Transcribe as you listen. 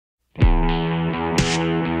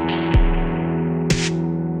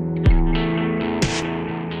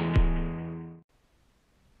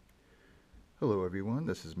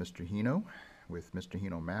This is Mr. Hino with Mr.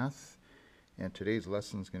 Hino Math, and today's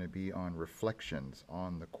lesson is going to be on reflections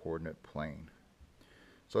on the coordinate plane.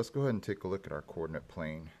 So let's go ahead and take a look at our coordinate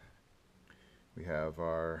plane. We have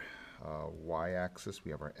our y-axis,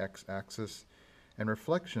 we have our x-axis, and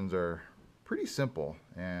reflections are pretty simple,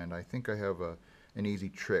 and I think I have an easy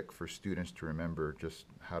trick for students to remember just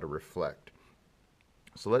how to reflect.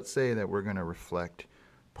 So let's say that we're going to reflect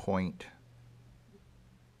point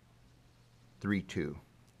 3, 2.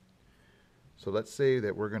 So let's say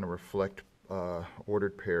that we're going to reflect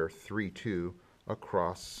ordered pair 3, 2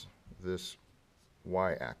 across this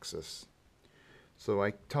y-axis. So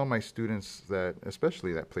I tell my students that,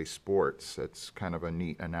 especially that play sports, it's kind of a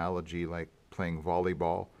neat analogy like playing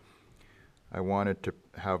volleyball. I wanted to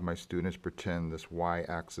have my students pretend this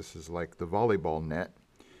y-axis is like the volleyball net,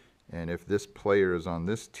 and if this player is on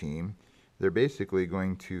this team, they're basically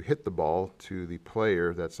going to hit the ball to the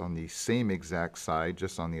player that's on the same exact side,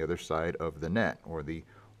 just on the other side of the net, or the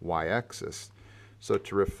y-axis. So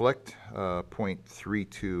to reflect point 3,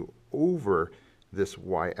 2 over this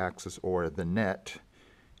y-axis, or the net,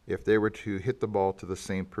 if they were to hit the ball to the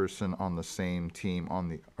same person on the same team, on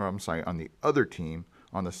the other team,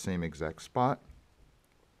 on the same exact spot,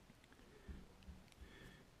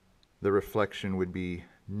 the reflection would be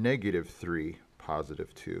 -3,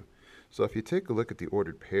 +2. So if you take a look at the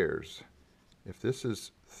ordered pairs, if this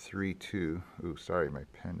is 3, 2, ooh, sorry, my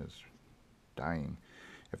pen is dying.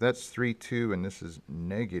 If that's 3, 2 and this is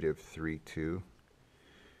 -3, 2,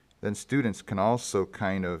 then students can also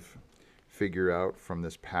kind of figure out from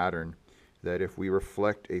this pattern that if we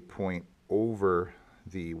reflect a point over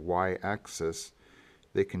the y-axis,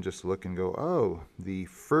 they can just look and go, oh, the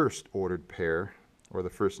first ordered pair, or the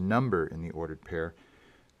first number in the ordered pair,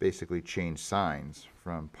 basically change signs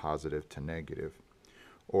from positive to negative.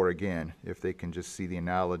 Or again, if they can just see the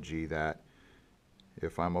analogy that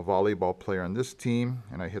if I'm a volleyball player on this team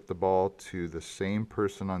and I hit the ball to the same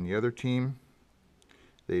person on the other team,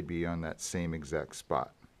 they'd be on that same exact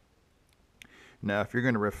spot. Now if you're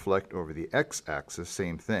going to reflect over the x-axis,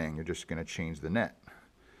 same thing, you're just going to change the net.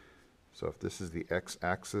 So if this is the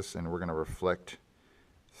x-axis and we're going to reflect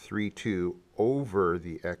 3, 2 over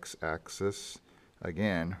the x-axis,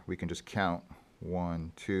 again, we can just count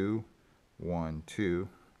 1, 2, 1, 2,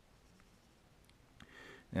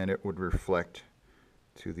 and it would reflect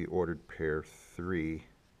to the ordered pair 3,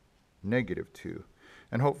 -2.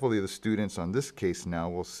 And hopefully the students on this case now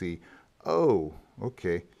will see, oh,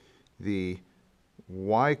 okay, the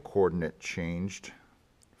y-coordinate changed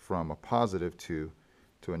from a +2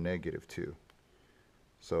 to a -2.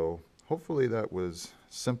 So hopefully that was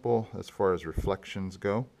simple as far as reflections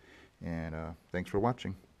go. And thanks for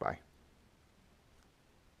watching. Bye.